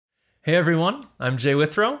Hey everyone, I'm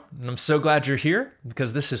Withrow, and I'm so glad you're here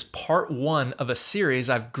because this is part one of a series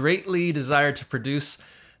I've greatly desired to produce,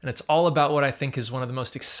 and it's all about what I think is one of the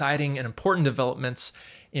most exciting and important developments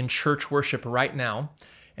in church worship right now,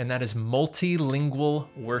 and that is multilingual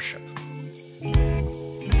worship.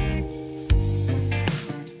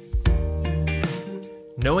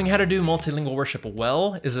 Knowing how to do multilingual worship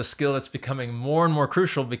well is a skill that's becoming more and more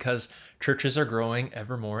crucial because churches are growing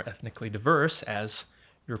ever more ethnically diverse, as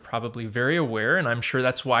you're probably very aware, and I'm sure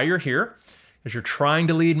that's why you're here, because you're trying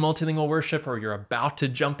to lead multilingual worship or you're about to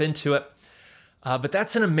jump into it. But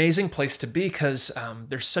that's an amazing place to be because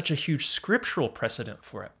there's such a huge scriptural precedent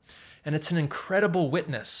for it. And it's an incredible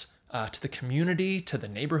witness to the community, to the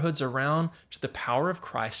neighborhoods around, to the power of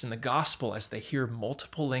Christ and the gospel as they hear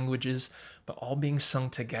multiple languages, but all being sung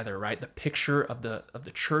together, right? The picture of the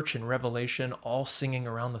church in Revelation, all singing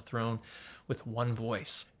around the throne with one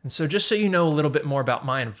voice. And so just so you know a little bit more about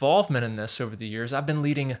my involvement in this over the years, I've been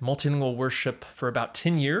leading multilingual worship for about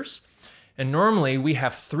 10 years. And normally we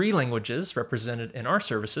have 3 languages represented in our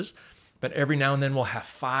services, but every now and then we'll have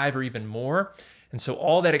 5 or even more. And so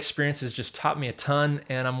all that experience has just taught me a ton,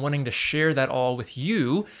 and I'm wanting to share that all with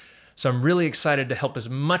you. So I'm really excited to help as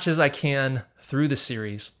much as I can through the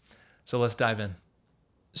series. So let's dive in.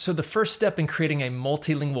 So the first step in creating a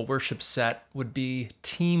multilingual worship set would be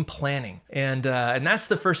team planning. And that's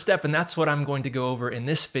the first step, and that's what I'm going to go over in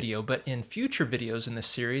this video. But in future videos in this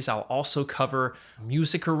series, I'll also cover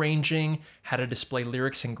music arranging, how to display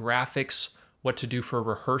lyrics and graphics, what to do for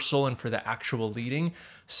rehearsal and for the actual leading.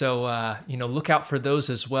 So, look out for those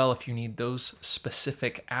as well if you need those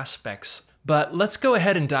specific aspects. But let's go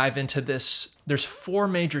ahead and dive into this. There's 4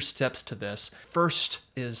 major steps to this. First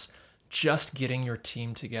is just getting your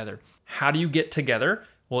team together. How do you get together?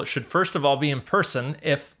 Well, it should first of all be in person,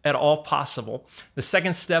 if at all possible. The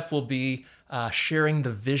second step will be sharing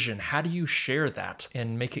the vision. How do you share that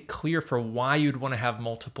and make it clear for why you'd want to have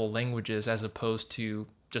multiple languages as opposed to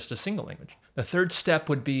just a single language? The third step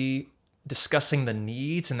would be discussing the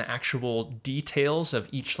needs and the actual details of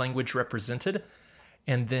each language represented.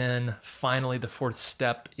 And then finally, the fourth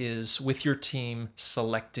step is with your team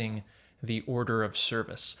selecting the order of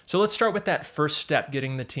service. So let's start with that first step,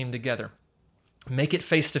 getting the team together. Make it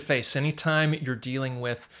face-to-face. Anytime you're dealing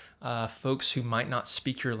with folks who might not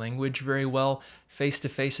speak your language very well,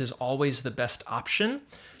 face-to-face is always the best option.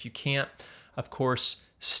 If you can't, of course,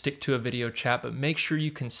 stick to a video chat, but make sure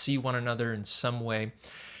you can see one another in some way.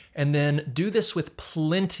 And then do this with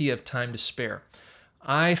plenty of time to spare.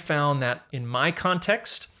 I found that in my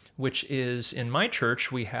context, which is in my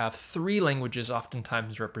church, we have 3 languages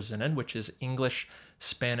oftentimes represented, which is English,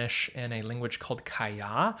 Spanish, and a language called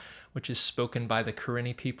Kayah, which is spoken by the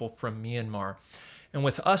Karenni people from Myanmar. And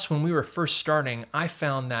with us, when we were first starting, I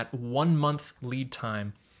found that 1 month lead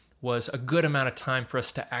time was a good amount of time for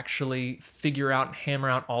us to actually figure out and hammer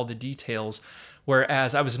out all the details,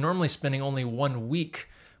 whereas I was normally spending only 1 week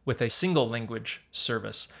with a single language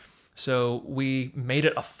service. So we made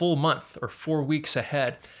it a full month or 4 weeks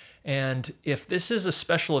ahead. And if this is a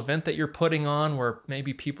special event that you're putting on where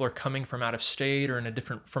maybe people are coming from out of state or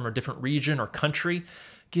from a different region or country,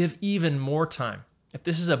 give even more time. If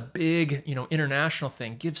this is a big, international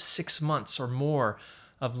thing, give 6 months or more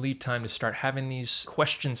of lead time to start having these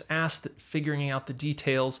questions asked, figuring out the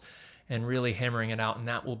details, and really hammering it out, and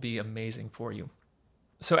that will be amazing for you.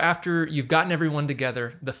 So after you've gotten everyone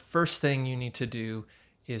together, the first thing you need to do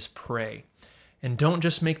is pray. And don't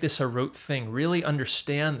just make this a rote thing. Really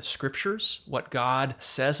understand the scriptures, what God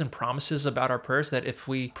says and promises about our prayers, that if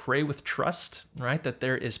we pray with trust, right, that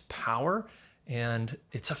there is power and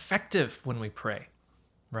it's effective when we pray,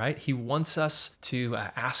 right? He wants us to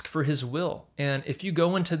ask for his will. And if you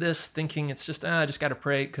go into this thinking it's just, I just got to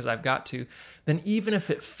pray because I've got to, then even if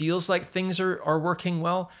it feels like things are working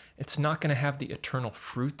well, it's not going to have the eternal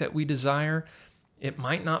fruit that we desire. It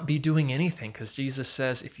might not be doing anything because Jesus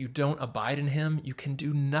says if you don't abide in him, you can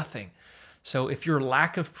do nothing. So if your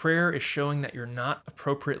lack of prayer is showing that you're not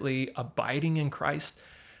appropriately abiding in Christ,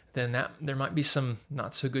 then there might be some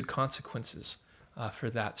not so good consequences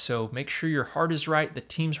for that. So make sure your heart is right, the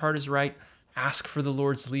team's heart is right, ask for the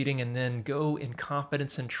Lord's leading, and then go in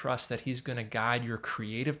confidence and trust that he's going to guide your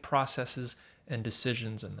creative processes and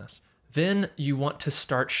decisions in this. Then you want to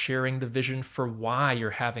start sharing the vision for why you're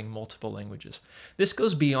having multiple languages. This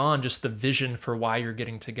goes beyond just the vision for why you're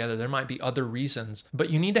getting together. There might be other reasons, but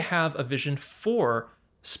you need to have a vision for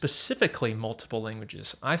specifically multiple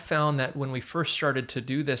languages. I found that when we first started to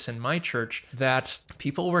do this in my church, that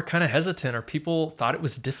people were kind of hesitant, or people thought it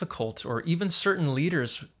was difficult, or even certain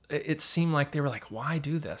leaders, it seemed like they were like, why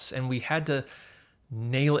do this? And we had to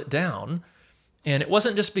nail it down And it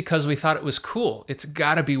wasn't just because we thought it was cool. It's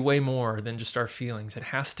got to be way more than just our feelings. It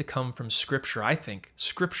has to come from Scripture, I think,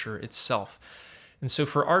 Scripture itself. And so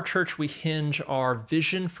for our church, we hinge our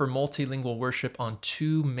vision for multilingual worship on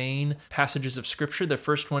two main passages of Scripture. The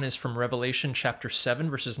first one is from Revelation chapter 7,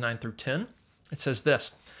 verses 9 through 10. It says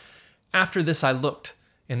this, "After this I looked,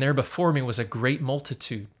 and there before me was a great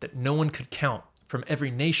multitude that no one could count, from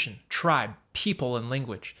every nation, tribe, people, and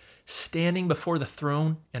language, standing before the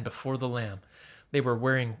throne and before the Lamb. They were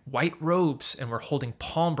wearing white robes and were holding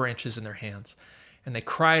palm branches in their hands. And they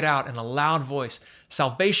cried out in a loud voice,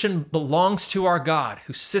 'Salvation belongs to our God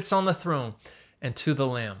who sits on the throne and to the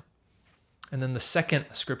Lamb.'" And then the second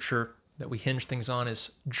scripture that we hinge things on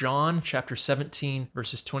is John chapter 17,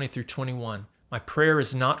 verses 20 through 21. "My prayer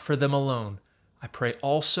is not for them alone. I pray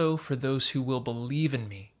also for those who will believe in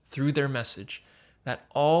me through their message, that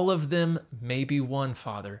all of them may be one,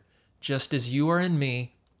 Father, just as you are in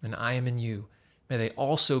me and I am in you. May they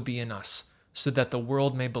also be in us, so that the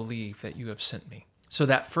world may believe that you have sent me." So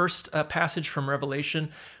that first passage from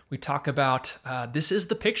Revelation, we talk about this is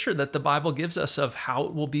the picture that the Bible gives us of how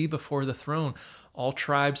it will be before the throne. All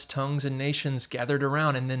tribes, tongues, and nations gathered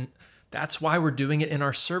around. And then that's why we're doing it in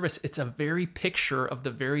our service. It's a very picture of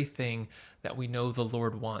the very thing that we know the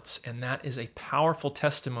Lord wants. And that is a powerful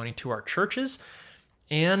testimony to our churches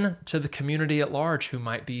and to the community at large who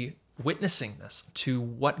might be witnessing this, to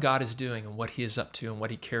what God is doing and what he is up to and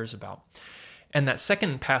what he cares about. And that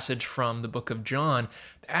second passage from the book of John,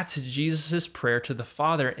 that's Jesus' prayer to the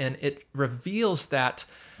Father, and it reveals that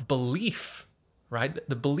belief, right?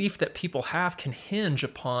 The belief that people have can hinge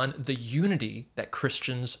upon the unity that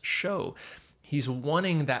Christians show. He's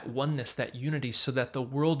wanting that oneness, that unity, so that the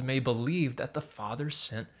world may believe that the Father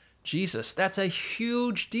sent Jesus. That's a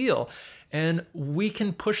huge deal. And we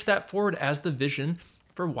can push that forward as the vision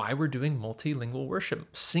for why we're doing multilingual worship,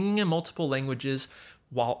 singing in multiple languages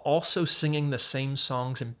while also singing the same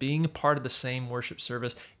songs and being a part of the same worship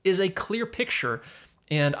service is a clear picture,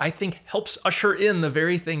 and I think helps usher in the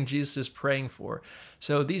very thing Jesus is praying for.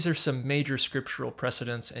 So these are some major scriptural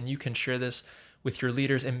precedents, and you can share this with your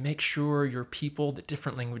leaders and make sure your people, the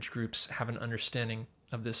different language groups, have an understanding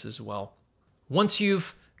of this as well. Once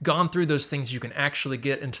you've gone through those things, you can actually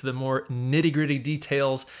get into the more nitty-gritty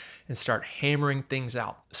details and start hammering things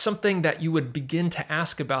out. Something that you would begin to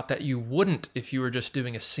ask about that you wouldn't if you were just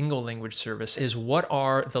doing a single language service is, what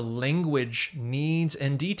are the language needs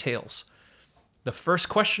and details? The first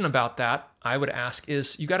question about that I would ask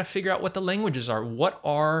is, you got to figure out what the languages are. What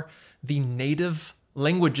are the native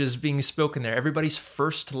languages being spoken there? Everybody's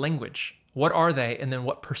first language. What are they? And then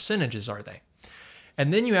what percentages are they?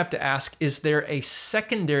 And then you have to ask, is there a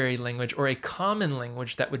secondary language or a common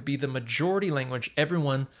language that would be the majority language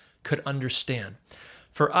everyone could understand?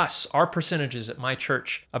 For us, our percentages at my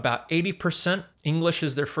church, about 80% English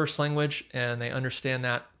is their first language, and they understand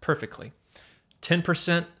that perfectly.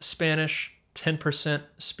 10% Spanish, 10%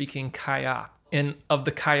 speaking Kayah. And of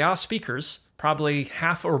the Kayah speakers, probably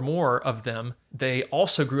half or more of them, they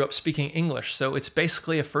also grew up speaking English. So it's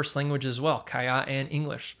basically a first language as well, Kayah and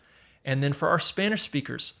English. And then for our Spanish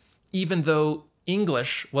speakers, even though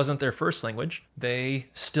English wasn't their first language, they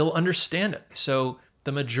still understand it. So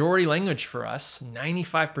the majority language for us,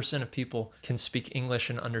 95% of people can speak English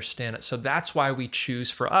and understand it. So that's why we choose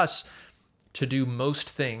for us to do most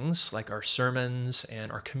things like our sermons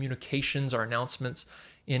and our communications, our announcements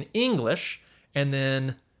in English, and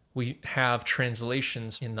then we have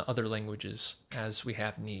translations in the other languages as we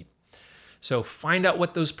have need. So find out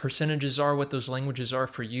what those percentages are, what those languages are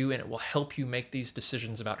for you, and it will help you make these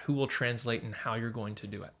decisions about who will translate and how you're going to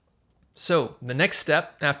do it. So the next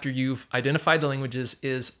step after you've identified the languages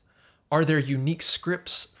is, are there unique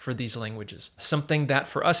scripts for these languages? Something that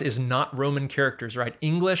for us is not Roman characters, right?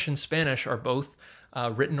 English and Spanish are both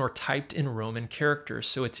written or typed in Roman characters,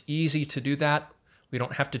 so it's easy to do that. We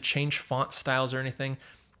don't have to change font styles or anything.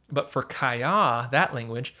 But for Kayah, that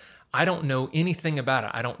language, I don't know anything about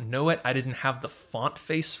it. I don't know it. I didn't have the font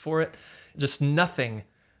face for it. Just nothing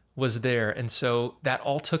was there. And so that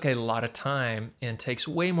all took a lot of time and takes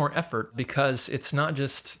way more effort, because it's not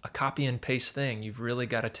just a copy and paste thing. You've really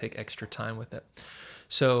got to take extra time with it.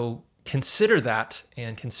 So consider that,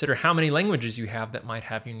 and consider how many languages you have that might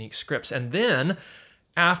have unique scripts. And then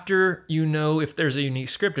after you know if there's a unique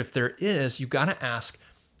script, if there is, you got to ask,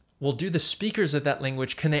 well, do the speakers of that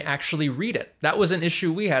language, can they actually read it? That was an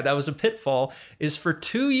issue we had. That was a pitfall, is for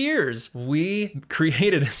 2 years, we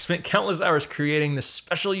created, spent countless hours creating this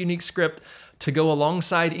special unique script to go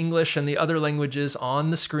alongside English and the other languages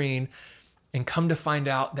on the screen, and come to find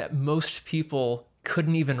out that most people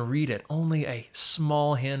couldn't even read it, only a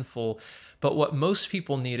small handful. But what most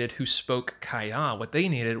people needed who spoke Kayah, what they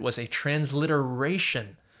needed was a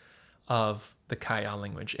transliteration of the Kayah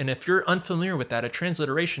language. And if you're unfamiliar with that, a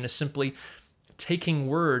transliteration is simply taking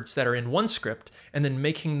words that are in one script and then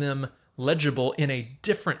making them legible in a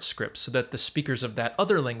different script so that the speakers of that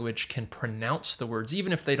other language can pronounce the words.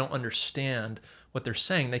 Even if they don't understand what they're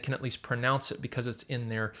saying, they can at least pronounce it because it's in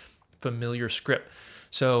their familiar script.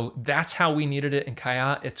 So that's how we needed it in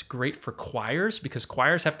Kayah. It's great for choirs because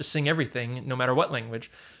choirs have to sing everything no matter what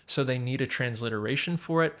language. So they need a transliteration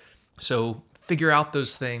for it. So figure out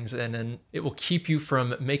those things, and then it will keep you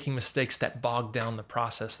from making mistakes that bog down the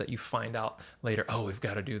process that you find out later, oh, we've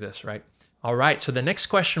got to do this, right? All right, so the next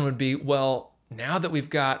question would be, well, now that we've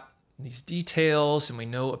got these details and we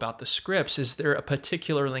know about the scripts, is there a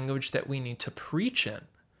particular language that we need to preach in?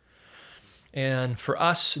 And for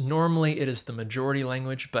us, normally it is the majority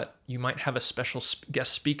language, but you might have a special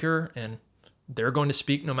guest speaker and they're going to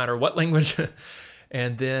speak no matter what language.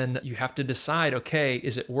 And then you have to decide, okay,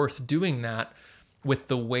 is it worth doing that with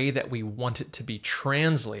the way that we want it to be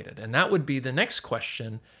translated? And that would be the next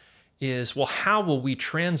question is, well, how will we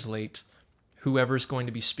translate whoever's going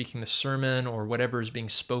to be speaking the sermon or whatever is being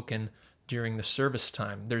spoken during the service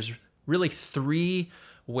time? There's really three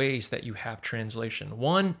ways that you have translation.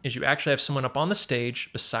 One is you actually have someone up on the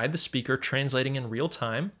stage beside the speaker translating in real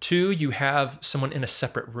time. Two, you have someone in a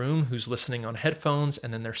separate room who's listening on headphones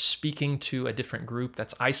and then they're speaking to a different group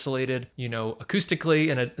that's isolated, acoustically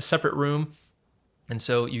in a separate room. And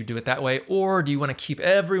so you do it that way. Or do you want to keep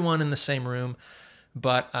everyone in the same room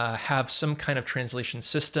but have some kind of translation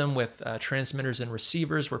system with transmitters and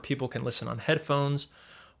receivers where people can listen on headphones?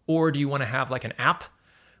 Or do you want to have like an app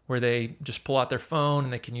where they just pull out their phone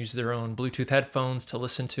and they can use their own Bluetooth headphones to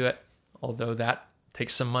listen to it? Although that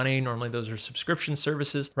takes some money. Normally those are subscription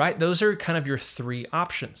services, right? Those are kind of your three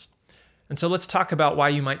options. And so let's talk about why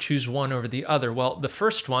you might choose one over the other. Well, the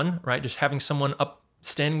first one, right, just having someone up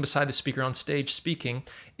standing beside the speaker on stage speaking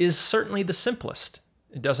is certainly the simplest.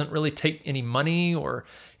 It doesn't really take any money or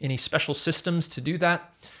any special systems to do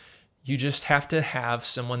that. You just have to have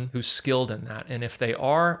someone who's skilled in that. And if they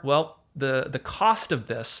are, well, the cost of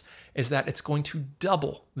this is that it's going to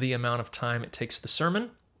double the amount of time it takes the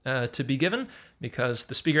sermon to be given, because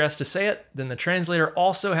the speaker has to say it, then the translator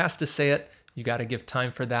also has to say it. You got to give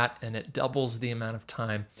time for that, and it doubles the amount of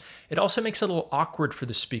time. It also makes it a little awkward for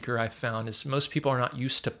the speaker, I've found, is most people are not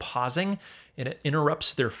used to pausing, and it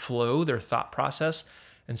interrupts their flow, their thought process.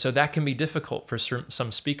 And so that can be difficult for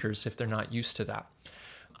some speakers if they're not used to that.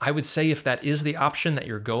 I would say if that is the option that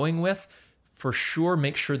you're going with, for sure,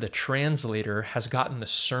 make sure the translator has gotten the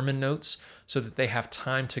sermon notes so that they have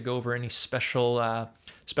time to go over any special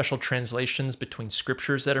translations between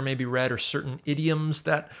scriptures that are maybe read, or certain idioms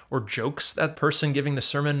or jokes that person giving the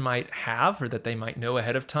sermon might have or that they might know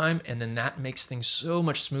ahead of time. And then that makes things so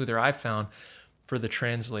much smoother, I've found, for the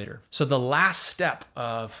translator. So the last step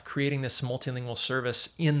of creating this multilingual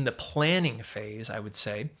service in the planning phase, I would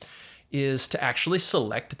say, is to actually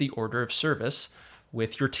select the order of service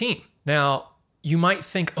with your team. Now, you might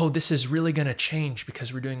think, oh, this is really going to change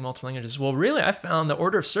because we're doing multiple languages. Well, really, I found the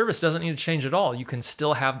order of service doesn't need to change at all. You can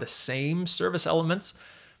still have the same service elements.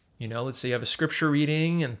 Let's say you have a scripture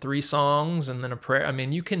reading and 3 songs and then a prayer. I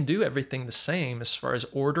mean, you can do everything the same as far as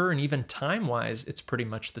order, and even time-wise, it's pretty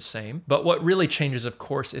much the same. But what really changes, of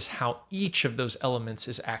course, is how each of those elements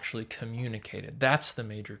is actually communicated. That's the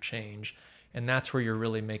major change, and that's where you're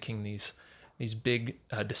really making these big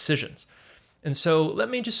decisions. And so let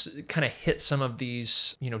me just kind of hit some of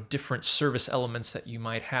these, different service elements that you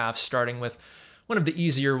might have, starting with one of the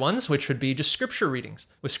easier ones, which would be just scripture readings.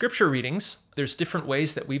 With scripture readings, there's different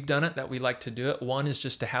ways that we've done it, that we like to do it. One is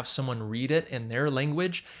just to have someone read it in their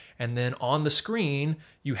language, and then on the screen,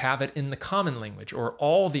 you have it in the common language or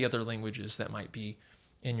all the other languages that might be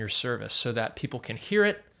in your service, so that people can hear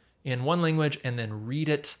it in one language and then read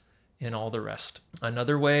it in all the rest.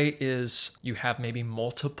 Another way is you have maybe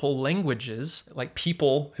multiple languages, like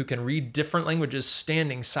people who can read different languages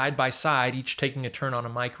standing side by side, each taking a turn on a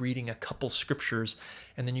mic, reading a couple scriptures,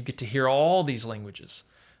 and then you get to hear all these languages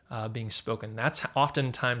being spoken. That's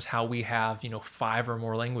oftentimes how we have, 5 or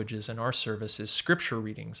more languages in our service, is scripture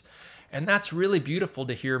readings. And that's really beautiful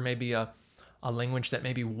to hear maybe a language that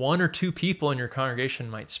maybe 1 or 2 people in your congregation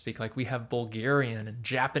might speak. Like we have Bulgarian and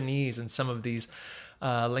Japanese and some of these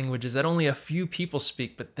languages that only a few people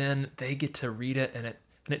speak, but then they get to read it, and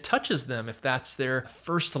it touches them if that's their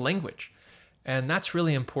first language. And that's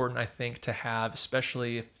really important, I think, to have,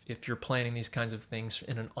 especially if you're planning these kinds of things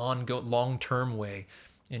in an ongoing, long-term way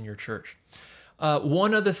in your church.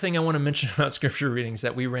 One other thing I want to mention about scripture readings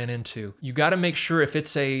that we ran into, you got to make sure if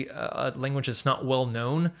it's a language that's not well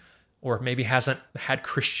known or maybe hasn't had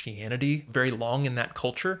Christianity very long in that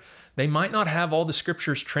culture, they might not have all the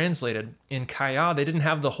scriptures translated. In Kayah, they didn't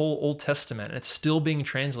have the whole Old Testament, and it's still being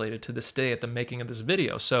translated to this day at the making of this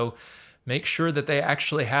video. So make sure that they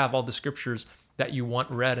actually have all the scriptures that you want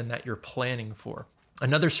read and that you're planning for.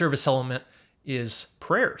 Another service element is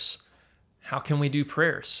prayers. How can we do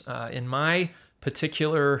prayers? In my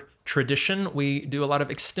particular tradition, we do a lot of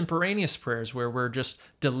extemporaneous prayers where we're just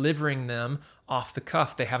delivering them off the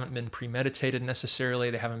cuff. They haven't been premeditated necessarily.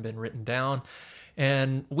 They haven't been written down.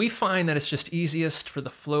 And we find that it's just easiest for the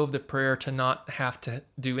flow of the prayer to not have to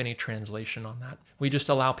do any translation on that. We just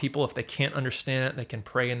allow people, if they can't understand it, they can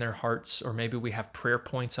pray in their hearts, or maybe we have prayer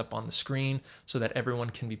points up on the screen so that everyone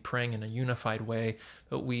can be praying in a unified way,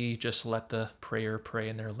 but we just let the prayer pray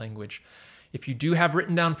in their language. If you do have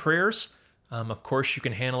written down prayers, of course, you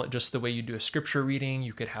can handle it just the way you do a scripture reading.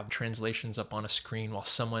 You could have translations up on a screen while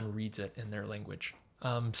someone reads it in their language.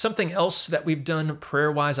 Something else that we've done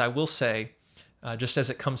prayer-wise, I will say, just as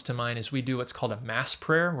it comes to mind, is we do what's called a mass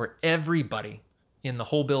prayer, where everybody in the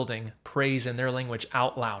whole building prays in their language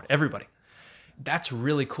out loud. Everybody. That's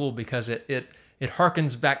really cool because it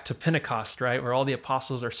harkens back to Pentecost, right? Where all the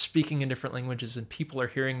apostles are speaking in different languages and people are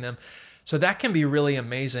hearing them. So that can be really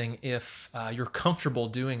amazing if you're comfortable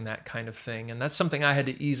doing that kind of thing. And that's something I had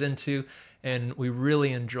to ease into, and we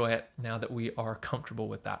really enjoy it now that we are comfortable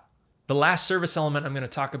with that. The last service element I'm going to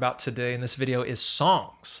talk about today in this video is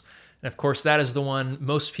songs. And of course, that is the one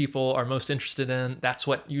most people are most interested in. That's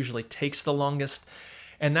what usually takes the longest.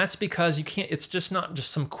 And that's because it's just not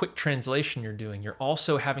just some quick translation you're doing. You're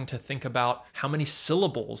also having to think about how many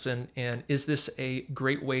syllables and is this a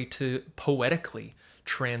great way to poetically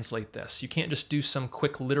translate this. You can't just do some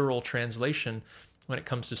quick literal translation when it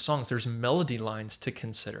comes to songs. There's melody lines to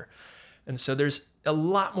consider. And so there's a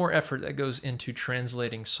lot more effort that goes into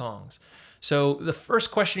translating songs. So the first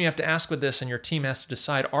question you have to ask with this, and your team has to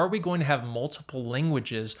decide, are we going to have multiple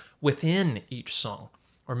languages within each song?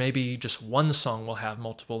 Or maybe just one song will have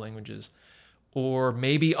multiple languages. Or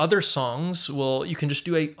maybe other songs you can just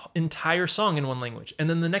do an entire song in one language, and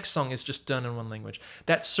then the next song is just done in one language.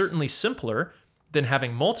 That's certainly simpler than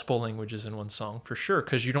having multiple languages in one song, for sure,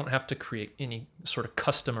 because you don't have to create any sort of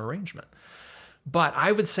custom arrangement. But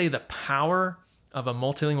I would say the power of a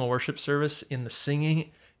multilingual worship service in the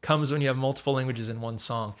singing comes when you have multiple languages in one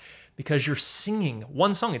song, because you're singing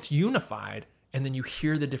one song, it's unified, and then you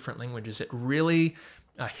hear the different languages. It really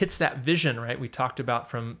hits that vision, right? We talked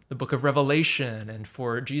about from the book of Revelation, and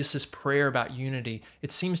for Jesus' prayer about unity.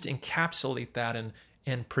 It seems to encapsulate that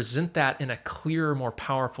and present that in a clearer, more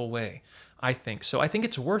powerful way, I think. So I think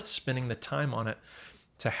it's worth spending the time on it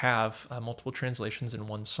to have multiple translations in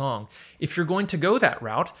one song. If you're going to go that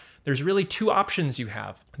route, there's really two options you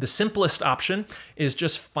have. The simplest option is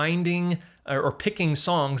just finding or picking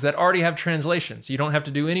songs that already have translations. You don't have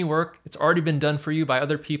to do any work. It's already been done for you by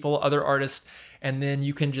other people, other artists, and then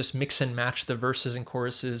you can just mix and match the verses and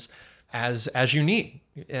choruses as you need.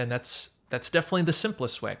 And that's definitely the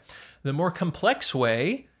simplest way. The more complex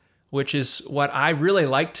way, which is what I really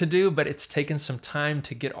like to do, but it's taken some time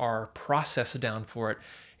to get our process down for it,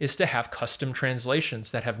 is to have custom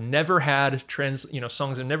translations that have never had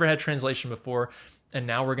songs have never had translation before, and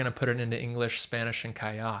now we're going to put it into English, Spanish, and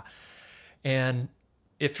Kayah. And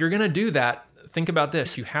if you're going to do that, think about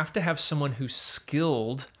this. You have to have someone who's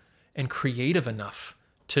skilled and creative enough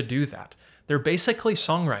to do that. They're basically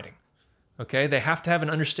songwriting. Okay, they have to have an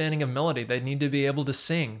understanding of melody. They need to be able to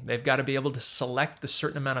sing. They've got to be able to select a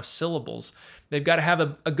certain amount of syllables. They've got to have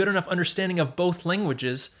a good enough understanding of both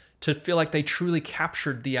languages to feel like they truly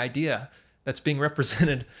captured the idea that's being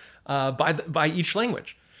represented by each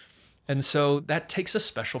language. And so that takes a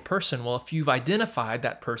special person. Well, if you've identified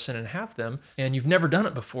that person and have them, and you've never done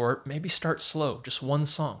it before, maybe start slow, just one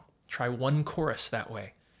song. Try one chorus that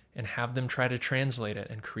way, and have them try to translate it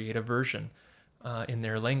and create a version in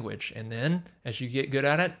their language. And then as you get good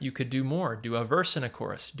at it, you could do more. Do a verse and a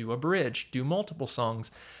chorus, do a bridge, do multiple songs.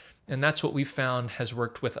 And that's what we found has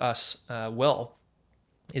worked with us well,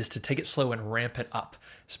 is to take it slow and ramp it up,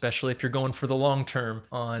 especially if you're going for the long term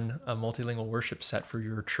on a multilingual worship set for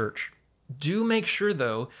your church. Do make sure,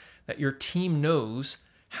 though, that your team knows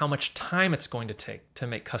how much time it's going to take to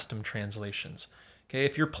make custom translations. Okay,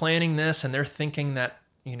 if you're planning this and they're thinking that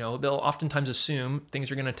they'll oftentimes assume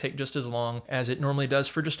things are going to take just as long as it normally does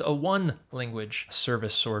for just a one language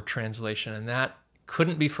service or translation. And that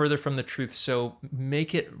couldn't be further from the truth. So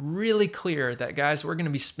make it really clear that, guys, we're going to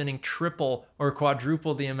be spending triple or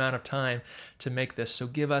quadruple the amount of time to make this. So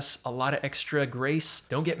give us a lot of extra grace.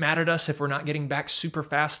 Don't get mad at us if we're not getting back super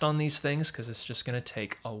fast on these things, because it's just going to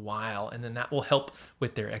take a while. And then that will help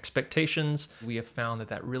with their expectations. We have found that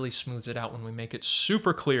that really smooths it out when we make it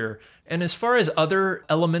super clear. And as far as other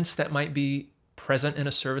elements that might be present in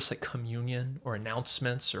a service, like communion or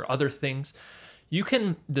announcements or other things, you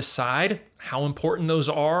can decide how important those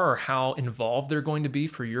are or how involved they're going to be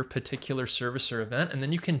for your particular service or event. And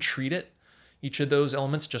then you can treat it, each of those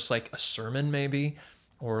elements, just like a sermon maybe,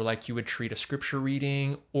 or like you would treat a scripture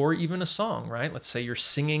reading or even a song, right? Let's say you're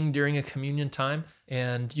singing during a communion time,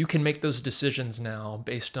 and you can make those decisions now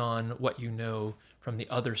based on what you know from the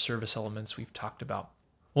other service elements we've talked about.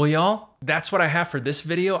 Well, y'all, that's what I have for this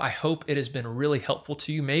video. I hope it has been really helpful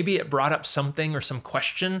to you. Maybe it brought up something or some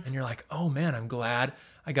question and you're like, oh man, I'm glad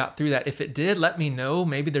I got through that. If it did, let me know.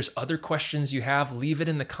 Maybe there's other questions you have. Leave it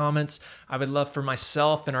in the comments. I would love for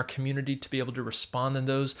myself and our community to be able to respond to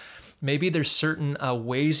those. Maybe there's certain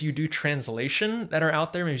ways you do translation that are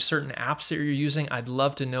out there, maybe certain apps that you're using. I'd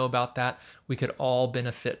love to know about that. We could all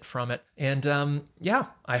benefit from it. And yeah,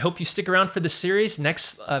 I hope you stick around for the series.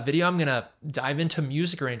 Next video, I'm gonna dive into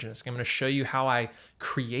music arrangements. I'm gonna show you how I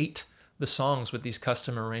create the songs with these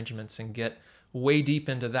custom arrangements and get way deep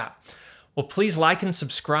into that. Well, please like and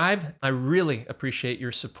subscribe. I really appreciate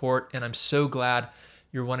your support, and I'm so glad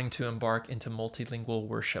you're wanting to embark into multilingual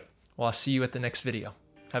worship. Well, I'll see you at the next video.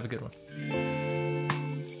 Have a good one.